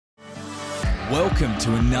Welcome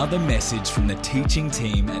to another message from the teaching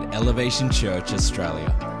team at Elevation Church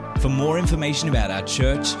Australia. For more information about our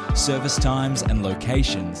church, service times and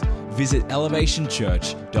locations, visit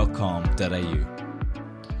elevationchurch.com.au.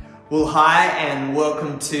 Well, hi and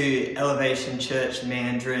welcome to Elevation Church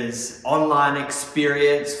Mandra's online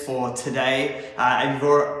experience for today. You've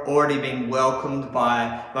already been welcomed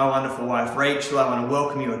by my wonderful wife Rachel. I want to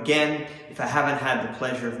welcome you again. If I haven't had the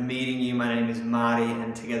pleasure of meeting you, my name is Marty,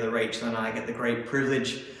 and together Rachel and I get the great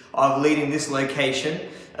privilege of leading this location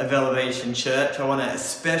of Elevation Church. I want to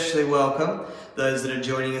especially welcome those that are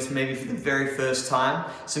joining us maybe for the very first time.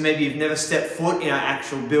 So maybe you've never stepped foot in our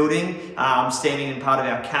actual building. I'm standing in part of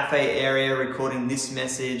our cafe area recording this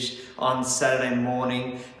message on Saturday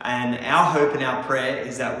morning. And our hope and our prayer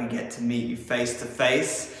is that we get to meet you face to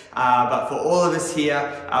face. But for all of us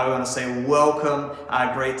here, we want to say welcome.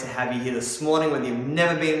 Great to have you here this morning. Whether you've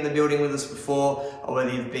never been in the building with us before or whether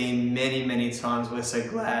you've been many, many times, we're so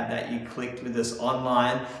glad that you clicked with us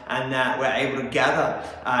online and that we're able to gather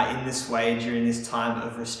in this way during this time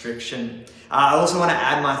of restriction. I also want to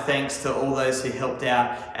add my thanks to all those who helped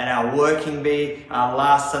out at our working bee.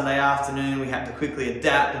 Last Sunday afternoon, we had to quickly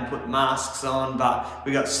adapt and put masks on, but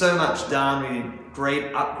we got so much done. We did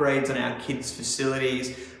great upgrades on our kids'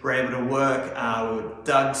 facilities. We're able to work. We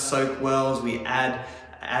dug soak wells. We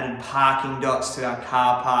added parking dots to our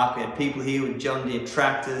car park. We had people here with John Deere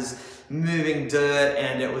tractors moving dirt,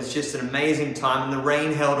 and it was just an amazing time. And the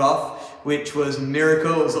rain held off, which was a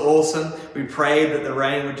miracle. It was awesome. We prayed that the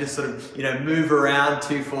rain would just sort of, move around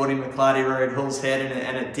 240 McClarty Road, Hull's Head,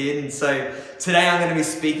 and it did. And so today I'm going to be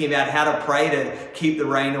speaking about how to pray to keep the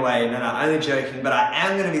rain away. No, only joking, but I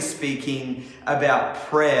am going to be speaking about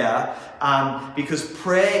prayer because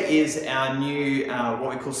prayer is our new, what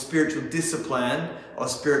we call spiritual discipline or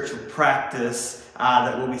spiritual practice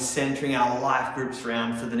that we'll be centering our life groups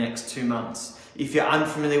around for the next 2 months. If you're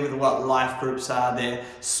unfamiliar with what life groups are, they're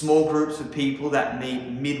small groups of people that meet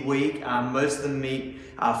midweek. Most of them meet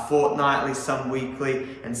fortnightly, some weekly,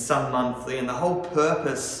 and some monthly. And the whole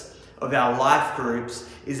purpose of our life groups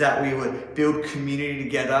is that we would build community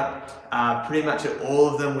together. Pretty much at all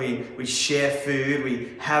of them, we share food,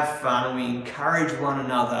 we have fun, and we encourage one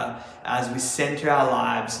another as we center our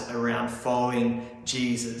lives around following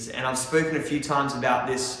Jesus. And I've spoken a few times about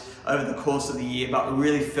this over the course of the year, but we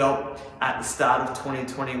really felt at the start of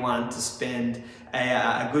 2021 to spend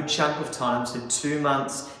a good chunk of time, so 2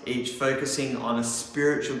 months each, focusing on a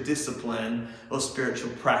spiritual discipline or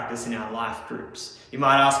spiritual practice in our life groups. You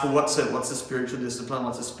might ask, well, what's a spiritual discipline?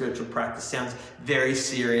 What's a spiritual practice? Sounds very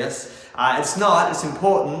serious. It's not, it's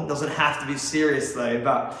important, doesn't have to be serious though,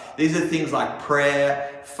 but these are things like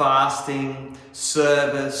prayer, fasting,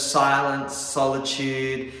 service, silence,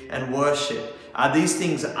 solitude, and worship. These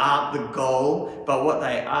things aren't the goal, but what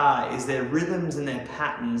they are is they're rhythms and they're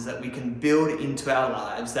patterns that we can build into our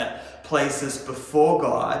lives that place us before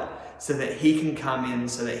God so that He can come in,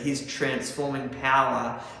 so that His transforming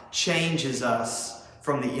power changes us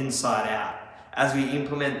from the inside out. As we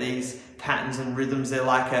implement these patterns and rhythms, they're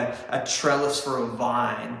like a trellis for a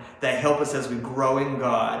vine. They help us as we grow in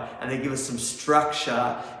God, and they give us some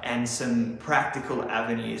structure and some practical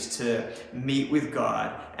avenues to meet with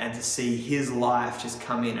God and to see His life just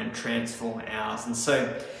come in and transform ours. And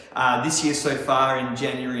so this year so far, in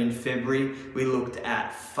January and February, we looked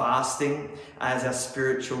at fasting as our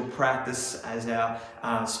spiritual practice, as our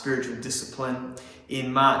spiritual discipline.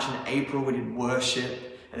 In March and April, we did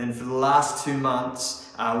worship. And then for the last 2 months,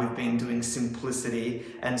 we've been doing simplicity.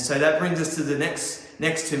 And so that brings us to the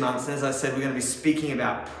next 2 months. And as I said, we're going to be speaking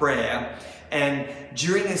about prayer. And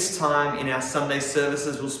during this time in our Sunday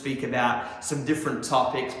services, we'll speak about some different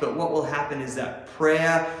topics. But what will happen is that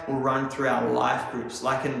prayer will run through our life groups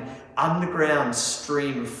like an underground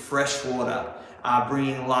stream of fresh water,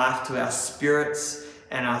 bringing life to our spirits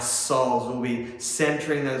and our souls. We'll be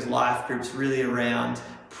centering those life groups really around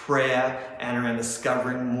prayer and around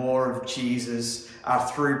discovering more of Jesus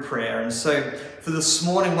through prayer. And so for this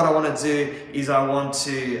morning, what I want to do is I want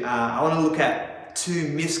to look at 2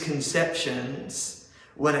 misconceptions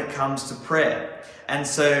when it comes to prayer. And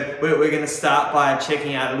so we're going to start by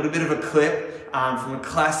checking out a little bit of a clip from a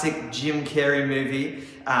classic Jim Carrey movie,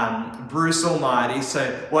 Bruce Almighty. So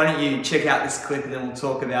why don't you check out this clip and then we'll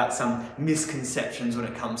talk about some misconceptions when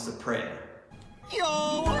it comes to prayer.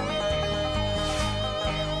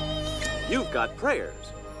 You've got prayers.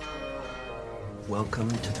 Welcome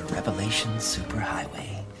to the Revelation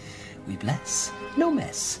Superhighway. We bless, no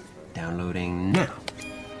mess. Downloading now.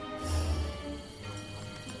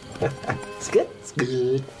 It's good. It's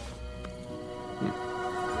good.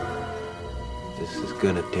 This is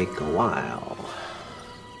gonna take a while.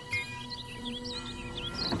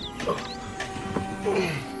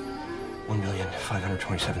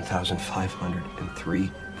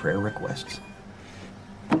 27,503 prayer requests.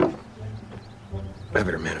 I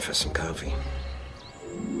better manifest some coffee.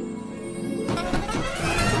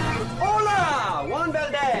 Hola, Juan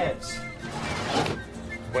Valdez.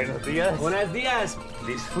 Buenos días. Buenos días.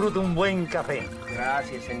 Disfruta un buen café.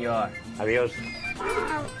 Gracias, señor. Adiós.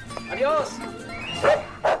 Adiós.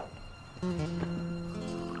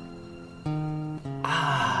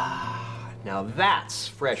 Now that's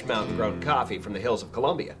fresh mountain-grown coffee from the hills of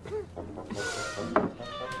Colombia.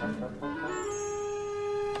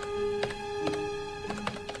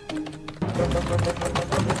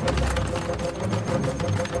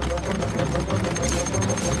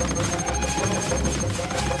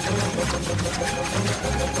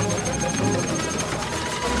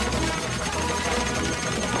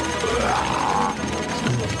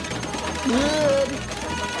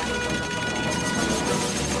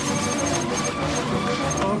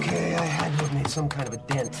 Okay, I had to have made some kind of a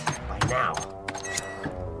dent by now.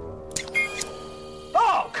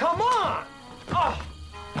 Oh, come on! Oh.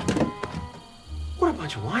 What a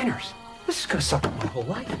bunch of whiners. This is gonna suck up my whole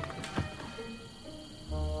life.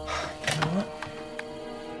 You know what?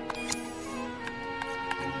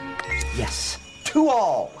 Yes, to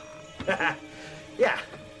all. Yeah,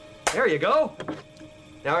 there you go.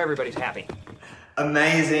 Now everybody's happy.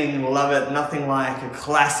 Amazing, love it. Nothing like a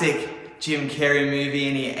classic Jim Carrey movie.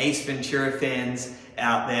 Any Ace Ventura fans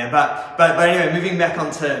out there? But anyway, moving back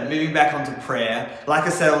onto prayer. Like I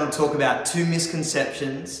said, I want to talk about two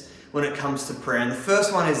misconceptions when it comes to prayer. And the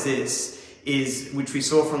first one is which we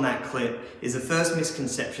saw from that clip, is the first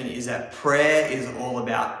misconception is that prayer is all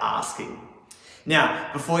about asking.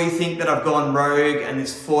 Now, before you think that I've gone rogue and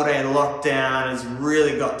this 4-day lockdown has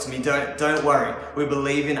really got to me, don't worry. We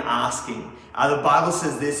believe in asking. The Bible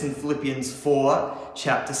says this in Philippians 4,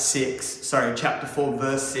 chapter 4,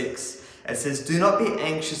 verse 6. It says, "Do not be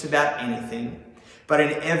anxious about anything, but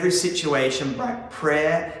in every situation, by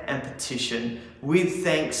prayer and petition, with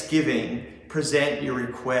thanksgiving, present your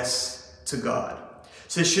requests to God."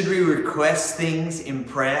 So should we request things in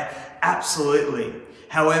prayer? Absolutely.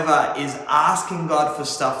 However, is asking God for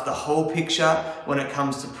stuff the whole picture when it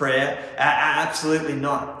comes to prayer? Absolutely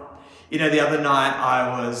not. You know, the other night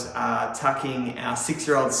I was tucking our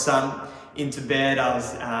 6-year-old son into bed.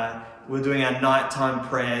 We were doing our nighttime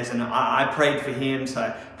prayers, and I prayed for him.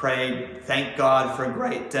 So prayed, thank God for a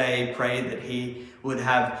great day, prayed that he would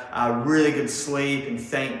have a really good sleep, and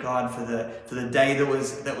thank God for the day that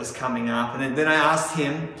was coming up. And then I asked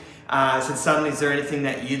him, I said, "Son, is there anything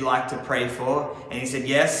that you'd like to pray for?" And he said,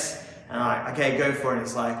 "Yes." And I'm like, "Okay, go for it." And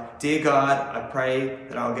he's like, "Dear God, I pray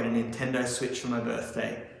that I'll get a Nintendo Switch for my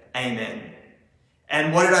birthday. Amen."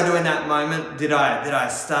 And what did I do in that moment? Did I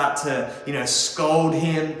start to, scold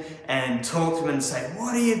him and talk to him and say,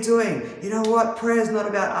 "What are you doing? You know what? Prayer's not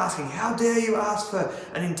about asking. How dare you ask for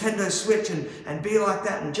a Nintendo Switch and be like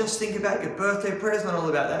that and just think about your birthday? Prayer's not all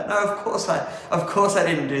about that." No, of course I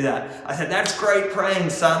didn't do that. I said, "That's great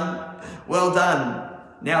praying, son. Well done.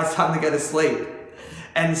 Now it's time to go to sleep."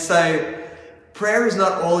 And so prayer is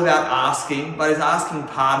not all about asking, but is asking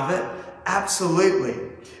part of it? Absolutely.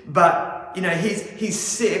 But he's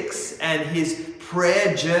 6, and his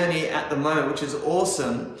prayer journey at the moment, which is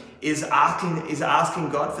awesome, is asking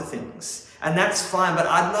God for things. And that's fine, but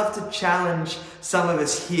I'd love to challenge some of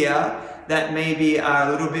us here that maybe are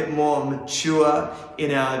a little bit more mature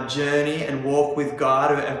in our journey and walk with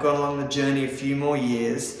God, or have gone along the journey a few more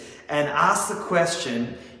years, and ask the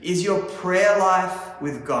question, is your prayer life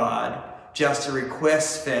with God just a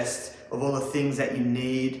request fest of all the things that you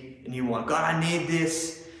need and you want? God, I need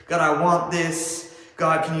this. God, I want this.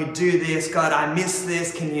 God, can you do this? God, I miss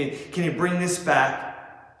this. Can you bring this back?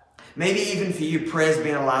 Maybe even for you, prayer's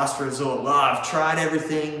been a last resort. Well, I've tried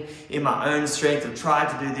everything in my own strength. I've tried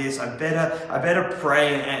to do this. I better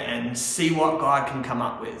pray and see what God can come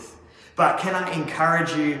up with. But can I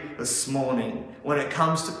encourage you this morning, when it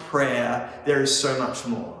comes to prayer, there is so much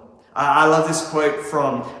more. I love this quote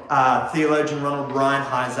from theologian Ronald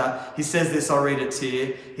Reinheiser. He says this, I'll read it to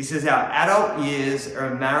you. He says, "Our adult years are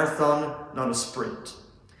a marathon, not a sprint.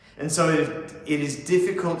 And so it is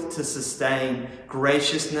difficult to sustain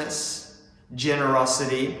graciousness,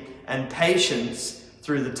 generosity, and patience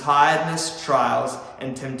through the tiredness, trials,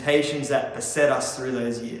 and temptations that beset us through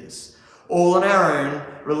those years. All on our own,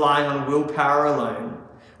 relying on willpower alone,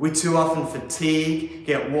 we too often fatigue,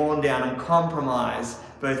 get worn down, and compromise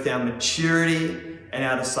both our maturity and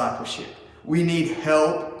our discipleship. We need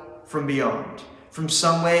help from beyond, from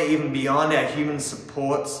somewhere even beyond our human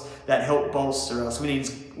supports that help bolster us. We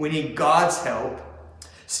need God's help,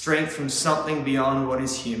 strength from something beyond what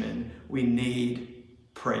is human. We need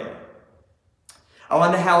prayer." I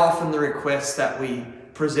wonder how often the requests that we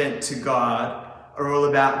present to God are all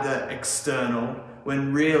about the external,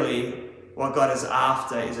 when really what God is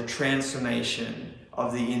after is a transformation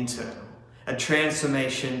of the internal, a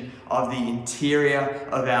transformation of the interior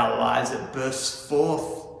of our lives that bursts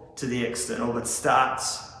forth to the external but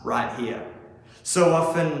starts right here. So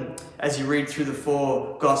often, as you read through the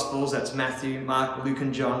 4 Gospels, that's Matthew, Mark, Luke,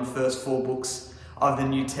 and John, first 4 books of the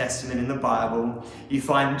New Testament in the Bible, you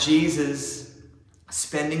find Jesus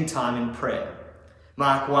spending time in prayer.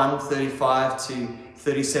 Mark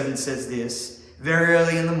 1:35-37 says this: "Very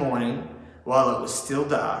early in the morning, while it was still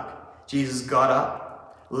dark, Jesus got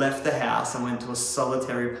up, left the house, and went to a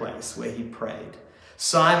solitary place where he prayed.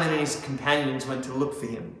 Simon and his companions went to look for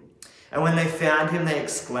him. And when they found him, they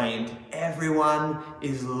exclaimed, 'Everyone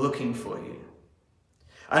is looking for you.'"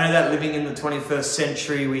 I know that living in the 21st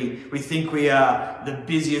century, we think we are the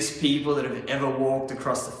busiest people that have ever walked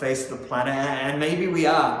across the face of the planet, and maybe we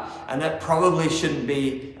are, and that probably shouldn't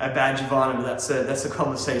be a badge of honor, but that's a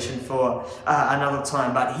conversation for another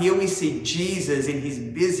time. But here we see Jesus in his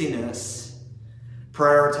busyness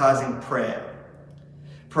prioritizing prayer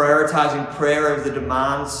over the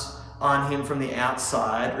demands on him from the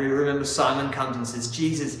outside. Remember, Simon comes and says,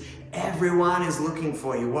 "Jesus, everyone is looking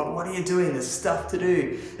for you. What are you doing? There's stuff to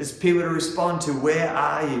do. There's people to respond to. Where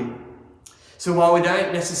are you?" So while we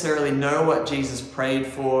don't necessarily know what Jesus prayed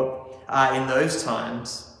for in those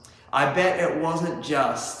times, I bet it wasn't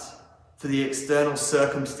just for the external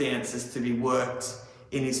circumstances to be worked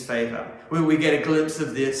in his favor. We get a glimpse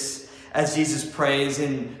of this as Jesus prays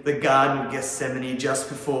in the Garden of Gethsemane just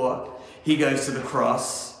before he goes to the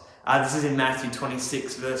cross. This is in Matthew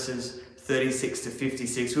 26, verses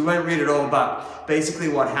 36-56. We won't read it all, but basically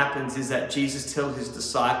what happens is that Jesus tells his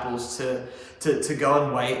disciples to go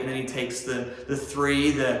and wait, and then he takes the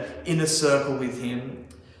inner circle with him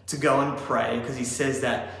to go and pray, because he says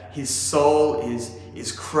that his soul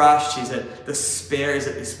is crushed. He's at despair. He's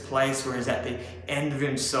at this place where he's at the end of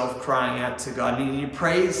himself, crying out to God. And he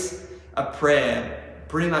prays a prayer,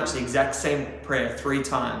 pretty much the exact same prayer 3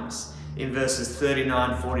 times. In verses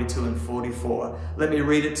 39, 42, and 44. Let me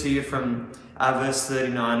read it to you from verse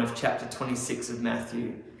 39 of chapter 26 of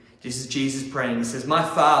Matthew. This is Jesus praying. He says, "My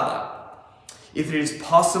Father, if it is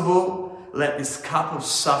possible, let this cup of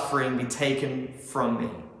suffering be taken from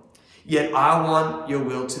me. Yet I want your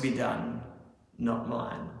will to be done, not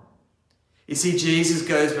mine." You see, Jesus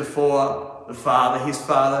goes before the Father, his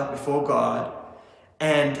Father, before God.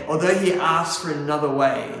 And although he asks for another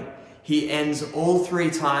way, he ends all 3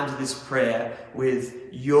 times of this prayer with,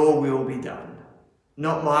 "Your will be done."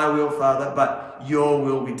 Not my will, Father, but your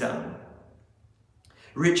will be done.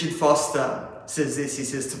 Richard Foster says this. He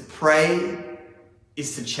says, "To pray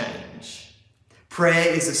is to change.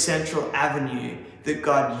 Prayer is a central avenue that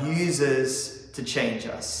God uses to change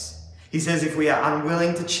us." He says, if we are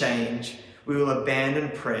unwilling to change, we will abandon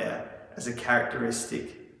prayer as a characteristic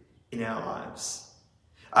in our lives.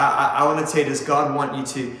 I want to tell you, does God want you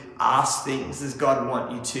to ask things? Does God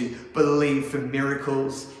want you to believe for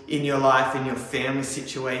miracles in your life, in your family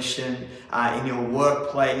situation, in your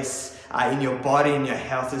workplace, in your body, in your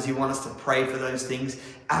health? Does he want us to pray for those things?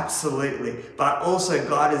 Absolutely. But also,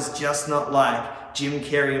 God is just not like Jim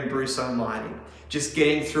Carrey and Bruce Almighty, just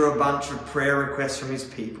getting through a bunch of prayer requests from his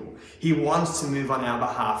people. He wants to move on our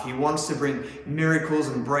behalf. He wants to bring miracles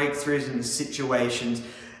and breakthroughs into situations,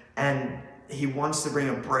 and he wants to bring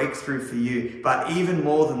a breakthrough for you. But even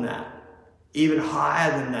more than that, even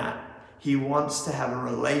higher than that, he wants to have a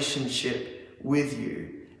relationship with you.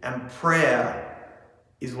 And prayer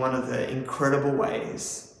is one of the incredible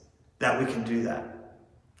ways that we can do that.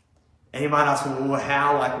 And you might ask, well,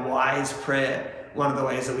 how? Why is prayer one of the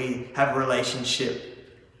ways that we have a relationship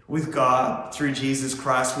with God through Jesus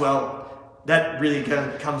Christ? Well, that really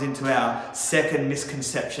comes into our second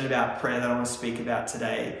misconception about prayer that I want to speak about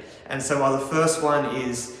today. And so while the first one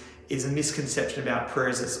is a misconception about prayer,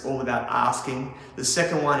 is it's all about asking, the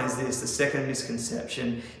second one is this. The second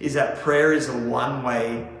misconception is that prayer is a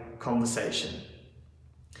one-way conversation.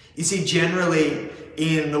 You see, generally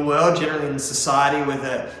in the world, generally in society,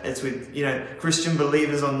 whether it's with Christian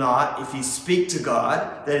believers or not, if you speak to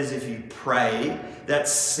God, that is, if you pray,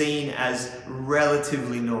 that's seen as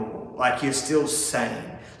relatively normal. Like you're still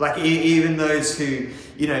sane. Like even those who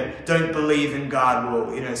don't believe in God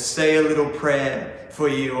will say a little prayer for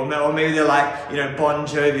you, or maybe they're like Bon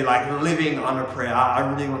Jovi, like living on a prayer. I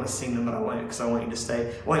really want to sing them, but I won't, because I want you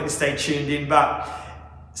to stay tuned in. But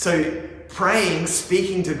so praying,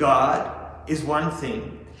 speaking to God is one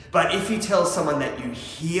thing. But if you tell someone that you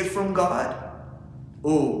hear from God,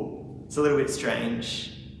 it's a little bit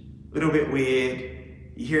strange, a little bit weird,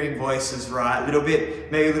 hearing voices, right?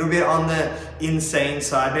 Maybe a little bit on the insane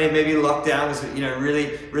side. Maybe lockdown was,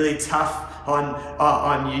 really tough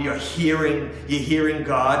on you. You're hearing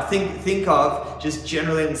God. Think of just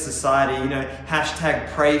generally in society, hashtag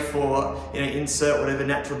pray for, insert whatever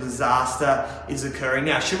natural disaster is occurring.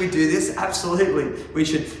 Now, should we do this? Absolutely. We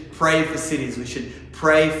should pray for cities. We should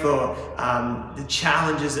pray for the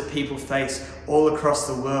challenges that people face all across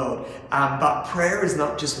the world. But prayer is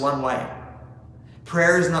not just one way.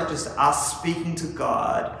 Prayer is not just us speaking to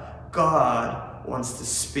God. God wants to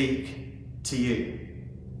speak to you.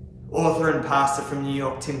 Author and pastor from New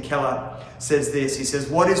York, Tim Keller, says this. He says,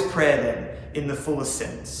 what is prayer then in the fullest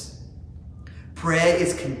sense? Prayer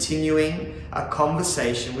is continuing a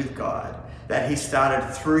conversation with God that he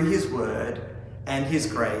started through his word and his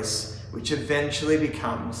grace, which eventually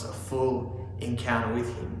becomes a full encounter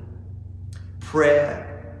with him.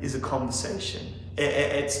 Prayer is a conversation.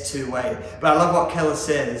 It's two-way. But I love what Keller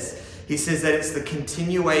says. He says that it's the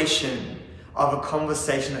continuation of a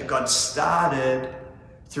conversation that God started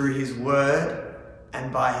through his word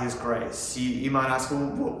and by his grace. You might ask, well,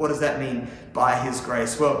 what does that mean, by his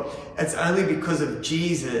grace? Well, it's only because of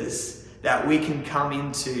Jesus that we can come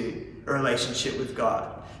into a relationship with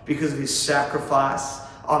God. Because of his sacrifice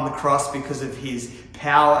on the cross, because of his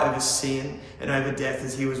power over sin and over death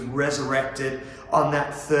as he was resurrected on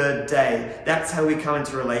that third day. That's how we come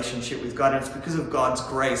into a relationship with God, and it's because of God's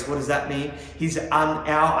grace. What does that mean? His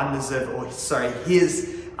undeserved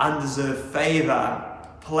favor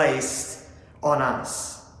placed on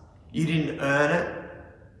us. You didn't earn it.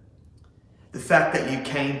 The fact that you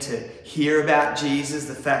came to hear about Jesus,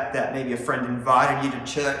 the fact that maybe a friend invited you to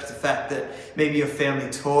church, the fact that maybe your family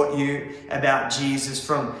taught you about Jesus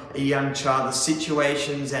from a young child, the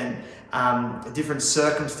situations and different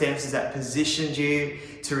circumstances that positioned you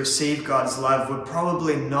to receive God's love were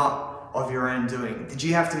probably not of your own doing. Did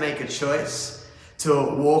you have to make a choice to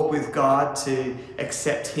walk with God, to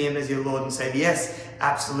accept him as your Lord and Savior? Yes,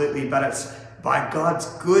 absolutely, but it's by God's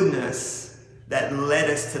goodness that led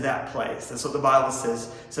us to that place. That's what the Bible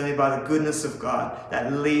says. It's only by the goodness of God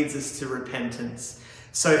that leads us to repentance.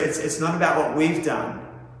 So it's not about what we've done,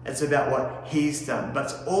 it's about what he's done. But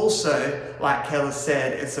it's also, like Keller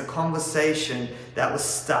said, it's a conversation that was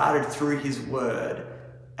started through his word,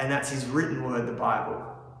 and that's his written word, the Bible.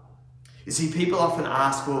 You see, people often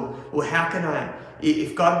ask, well, how can I,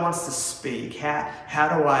 if God wants to speak,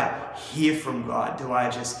 how do I hear from God? Do I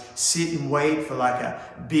just sit and wait for like a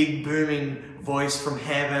big booming voice from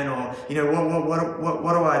heaven? Or,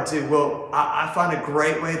 what do I do? Well, I find a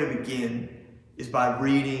great way to begin is by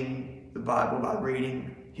reading the Bible, by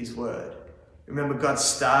reading his word. Remember, God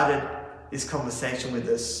started this conversation with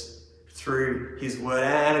us through his word,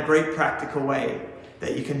 and a great practical way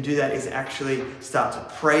that you can do that is actually start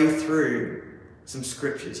to pray through some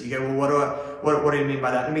scriptures. You go, well, what do you mean by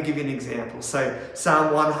that? Let me give you an example. So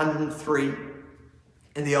Psalm 103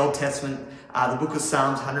 in the Old Testament, the book of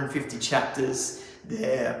Psalms, 150 chapters.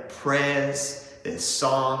 They're prayers, they're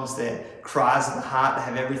songs, they're cries of the heart. They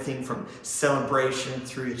have everything from celebration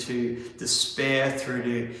through to despair, through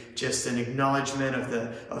to just an acknowledgement of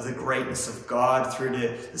the greatness of God, through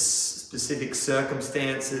to the specific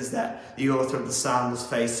circumstances that the author of the psalm was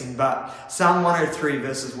facing. But Psalm 103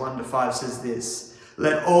 verses 1-5 says this: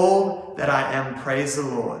 "Let all that I am praise the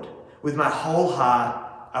Lord. With my whole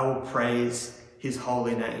heart I will praise his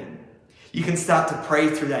holy name." You can start to pray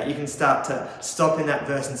through that. You can start to stop in that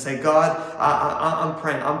verse and say, God, I'm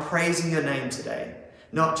praying. I'm praising your name today.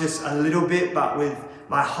 Not just a little bit, but with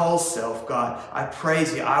my whole self, God. I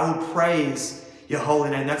praise you. I will praise your holy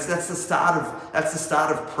name. That's the start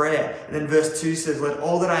of prayer. And then verse 2 says, "Let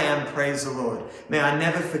all that I am praise the Lord. May I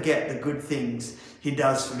never forget the good things he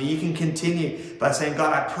does for me." You can continue by saying,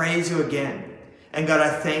 God, I praise you again. And God, I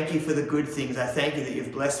thank you for the good things. I thank you that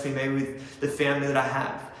you've blessed me maybe with the family that I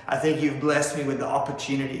have. I thank you've blessed me with the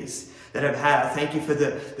opportunities that I've had. I thank you for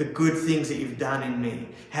the good things that you've done in me,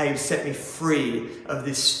 how you've set me free of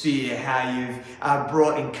this fear, how you've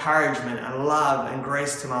brought encouragement and love and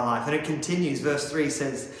grace to my life. And it continues. Verse 3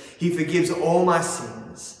 says, he forgives all my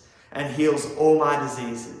sins and heals all my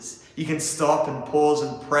diseases. You can stop and pause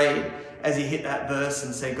and pray as you hit that verse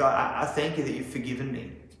and say, God, I thank you that you've forgiven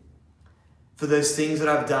me for those things that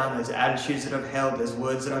I've done, those attitudes that I've held, those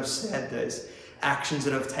words that I've said, those actions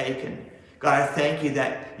that I've taken. God, I thank you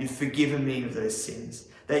that you've forgiven me of those sins,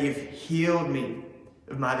 that you've healed me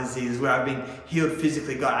of my diseases, where I've been healed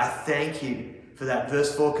physically. God, I thank you for that.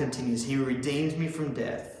 Verse 4 continues, he redeems me from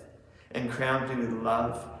death and crowns me with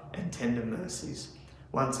love and tender mercies.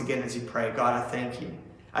 Once again, as you pray, God, I thank you.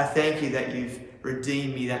 I thank you that you've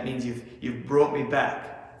redeemed me. That means you've brought me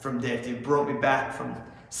back from death. You've brought me back from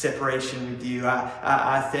separation with you.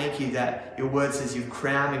 I thank you that your word says you've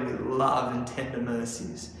crowned me with love and tender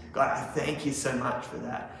mercies. God, I thank you so much for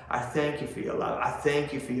that. I thank you for your love. I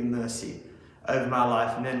thank you for your mercy over my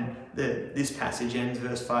life. And then this passage ends,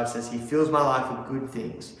 verse 5 says, he fills my life with good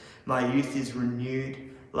things. My youth is renewed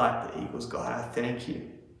like the eagles. God, I thank you.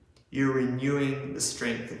 You're renewing the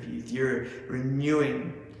strength of youth. You're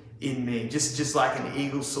renewing in me. Just like an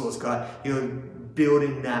eagle soars, God, you're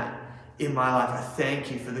building that in my life. I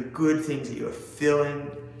thank you for the good things that you're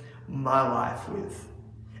filling my life with.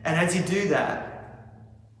 And as you do that,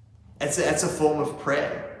 it's a form of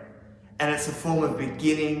prayer. And it's a form of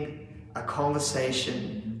beginning a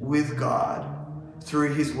conversation with God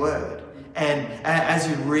through his word. And as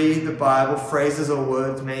you read the Bible, phrases or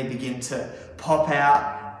words may begin to pop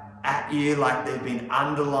out at you like they've been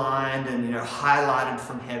underlined and highlighted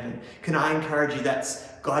from heaven. Can I encourage you, that's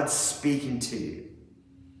God speaking to you.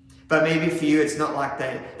 But maybe for you, it's not like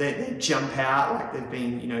they jump out like they've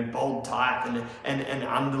been, bold type and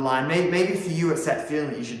underlined. Maybe for you, it's that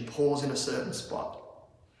feeling that you should pause in a certain spot.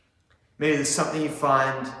 Maybe there's something you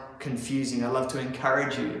find confusing. I'd love to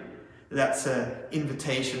encourage you. That's an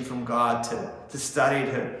invitation from God to study,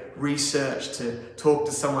 to research, to talk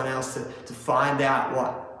to someone else, to find out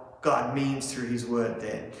what God means through his word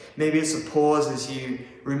there. Maybe it's a pause as you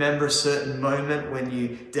remember a certain moment when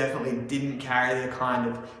you definitely didn't carry the kind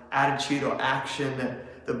of attitude or action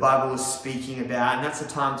that the Bible was speaking about. And that's a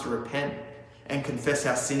time to repent and confess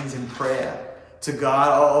our sins in prayer to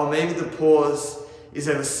God. Or maybe the pause is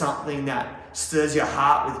over something that stirs your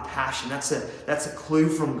heart with passion. That's a clue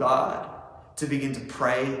from God to begin to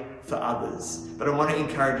pray for others. But I want to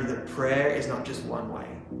encourage you that prayer is not just one way.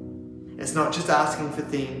 It's not just asking for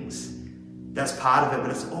things. That's part of it,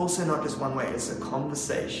 but it's also not just one way. It's a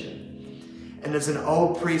conversation. And there's an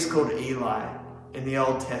old priest called Eli in the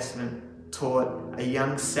Old Testament taught a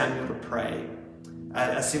young Samuel to pray,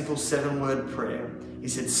 a simple 7-word prayer. He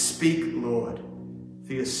said, "Speak, Lord,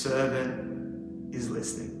 for your servant is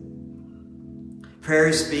listening." Prayer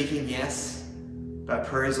is speaking, yes, but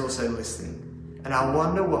prayer is also listening. And I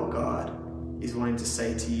wonder what God is wanting to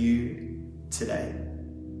say to you today.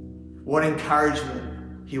 What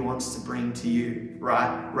encouragement he wants to bring to you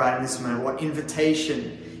right in this moment. What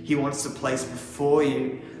invitation he wants to place before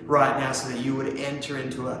you right now so that you would enter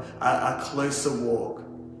into a closer walk,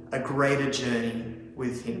 a greater journey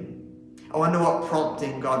with him. I wonder what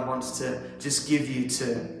prompting God wants to just give you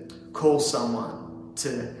to call someone,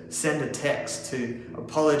 to send a text, to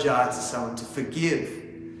apologize to someone, to forgive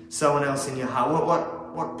someone else in your heart.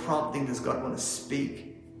 What prompting does God want to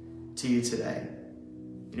speak to you today?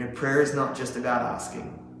 Prayer is not just about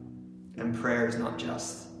asking, and prayer is not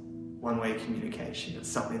just one-way communication. It's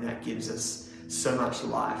something that gives us so much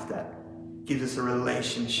life, that gives us a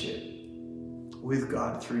relationship with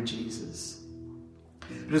God through Jesus.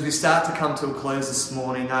 But as we start to come to a close this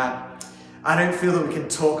morning, I don't feel that we can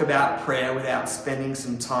talk about prayer without spending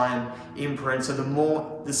some time in prayer. And so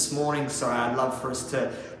this morning, I'd love for us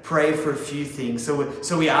to pray for a few things. So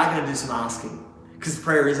we are going to do some asking, because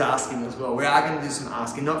prayer is asking as well. We are going to do some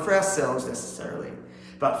asking, not for ourselves necessarily,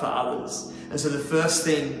 but for others. And so the first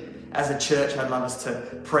thing as a church I'd love us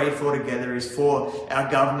to pray for together is for our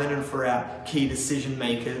government and for our key decision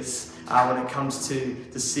makers when it comes to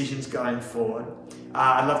decisions going forward.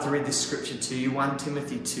 I'd love to read this scripture to you. 1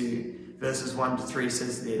 Timothy 2 verses 1-3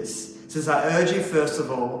 says this. It says, "I urge you first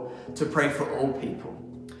of all to pray for all people.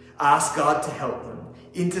 Ask God to help them,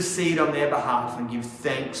 intercede on their behalf, and give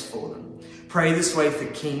thanks for them. Pray this way for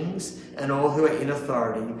kings and all who are in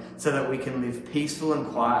authority, so that we can live peaceful and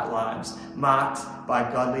quiet lives marked by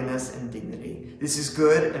godliness and dignity. This is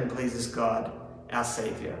good and pleases God, our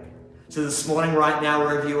Savior." So this morning, right now,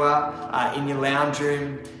 wherever you are, in your lounge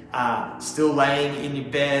room, still laying in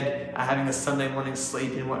your bed, having a Sunday morning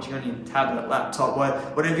sleep in, watching on your tablet, laptop,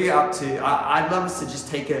 whatever you're up to, I'd love us to just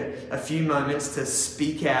take a few moments to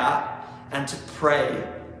speak out and to pray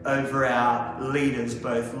over our leaders,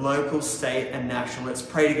 both local, state, and national. Let's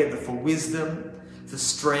pray together for wisdom, for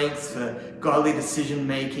strength, for godly decision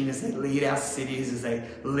making as they lead our cities, as they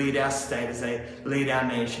lead our state, as they lead our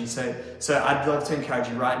nation. So I'd love to encourage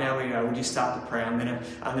you right now. Would you start to pray? I'm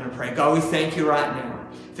gonna pray. God, we thank you right now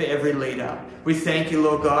for every leader. We thank you,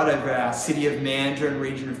 Lord God, over our city of Mandurah and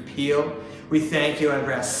region of Peel. We thank you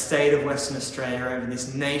over our state of Western Australia, over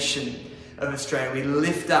this nation of Australia. We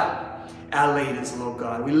lift up our leaders, Lord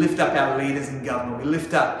God. We lift up our leaders in government. We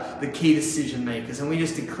lift up the key decision makers, and we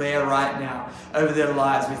just declare right now over their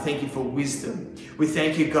lives, we thank you for wisdom. We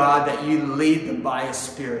thank you, God, that you lead them by your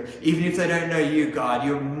Spirit. Even if they don't know you, God,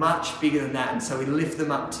 you're much bigger than that, and so we lift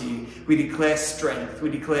them up to you. We declare strength. We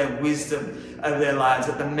declare wisdom over their lives,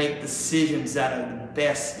 that they make decisions that are the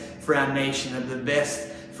best for our nation, that are the best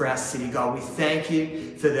for our city, God. We thank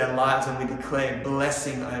you for their lives, and we declare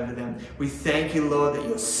blessing over them. We thank you, Lord, that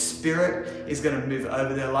your Spirit is going to move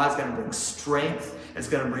over their lives, going to bring strength, it's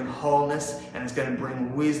going to bring wholeness, and it's going to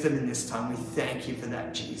bring wisdom in this time. We thank you for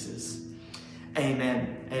that, Jesus.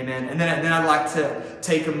 Amen. Amen. And then I'd like to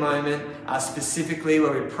take a moment specifically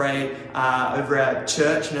where we pray over our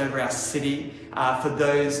church and over our city, for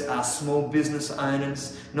those small business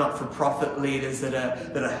owners, not-for-profit leaders that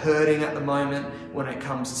are hurting at the moment when it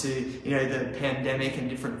comes to the pandemic and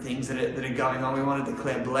different things that are going on. We want to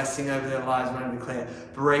declare blessing over their lives. We want to declare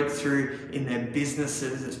breakthrough in their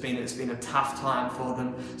businesses. It's been a tough time for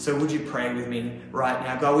them. So would you pray with me right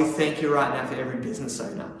now? God, we thank you right now for every business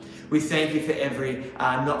owner. We thank you for every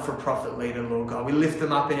not-for-profit leader, Lord God. We lift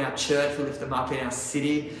them up in our church. We lift them up in our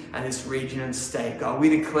city and this region and state, God. We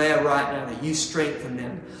declare right now that you strengthen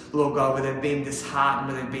them, Lord God, where they've been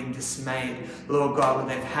disheartened, where they've been dismayed, Lord God,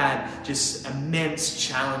 where they've had just immense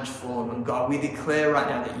challenge for them. And God, we declare right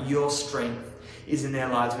now that your strength is in their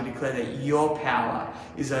lives. We declare that your power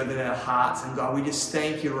is over their hearts. And God, we just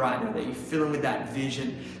thank you right now that you fill them with that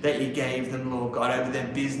vision that you gave them, Lord God, over their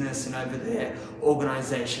business and over their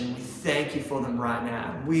organization. We thank you for them right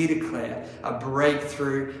now. And we declare a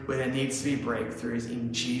breakthrough where there needs to be breakthroughs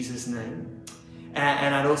in Jesus' name.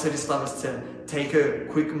 And I'd also just love us to take a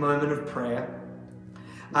quick moment of prayer.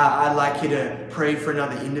 I'd like you to pray for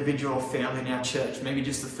another individual or family in our church, maybe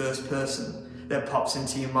just the first person that pops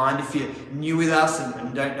into your mind. If you're new with us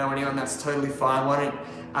and don't know anyone, that's totally fine. Why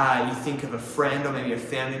don't you think of a friend or maybe a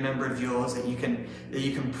family member of yours that you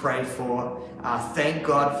can pray for. Thank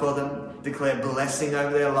God for them. Declare blessing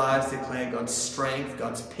over their lives. Declare God's strength,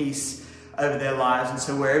 God's peace over their lives. And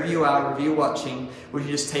so wherever you are, wherever you're watching, would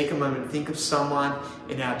you just take a moment, think of someone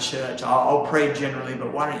in our church. I'll pray generally,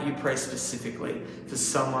 but why don't you pray specifically for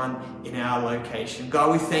someone in our location?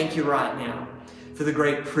 God, we thank you right now for the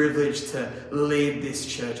great privilege to lead this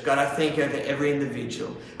church. God, I thank you over every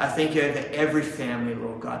individual. I thank you over every family,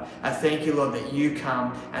 Lord God. I thank you, Lord, that you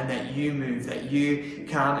come and that you move, that you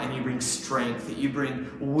come and you bring strength, that you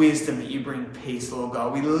bring wisdom, that you bring peace, Lord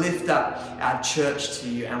God. We lift up our church to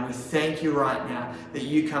you, and we thank you right now that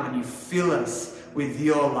you come and you fill us with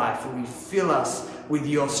your life, and you fill us with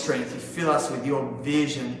your strength. You fill us with your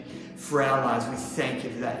vision for our lives. We thank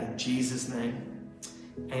you for that in Jesus' name.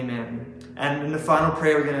 Amen. And the final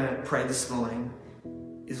prayer we're going to pray this morning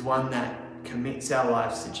is one that commits our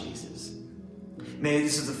lives to Jesus. Maybe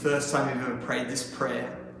this is the first time you've ever prayed this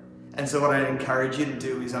prayer. And so what I'd encourage you to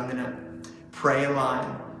do is I'm going to pray a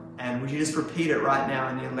line. And would you just repeat it right now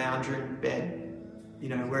in your lounge room, bed,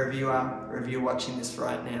 wherever you are, wherever you're watching this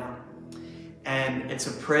right now. And it's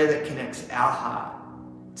a prayer that connects our heart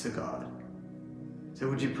to God. So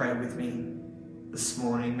would you pray with me this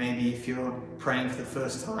morning? Maybe if you're praying for the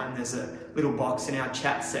first time, there's a little box in our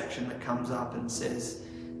chat section that comes up and says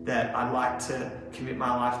that I'd like to commit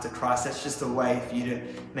my life to Christ. That's just a way for you to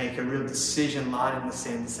make a real decision, line in the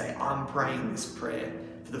sand, to say, I'm praying this prayer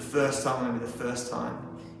for the first time, maybe the first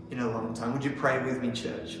time in a long time. Would you pray with me,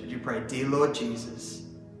 church? Would you pray, Dear Lord Jesus,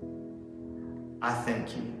 I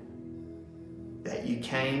thank you that you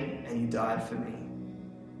came and you died for me.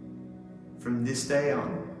 From this day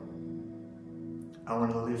on, I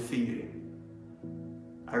want to live for you.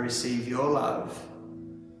 I receive your love.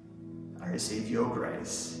 I receive your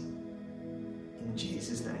grace. In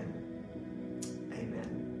Jesus' name, amen.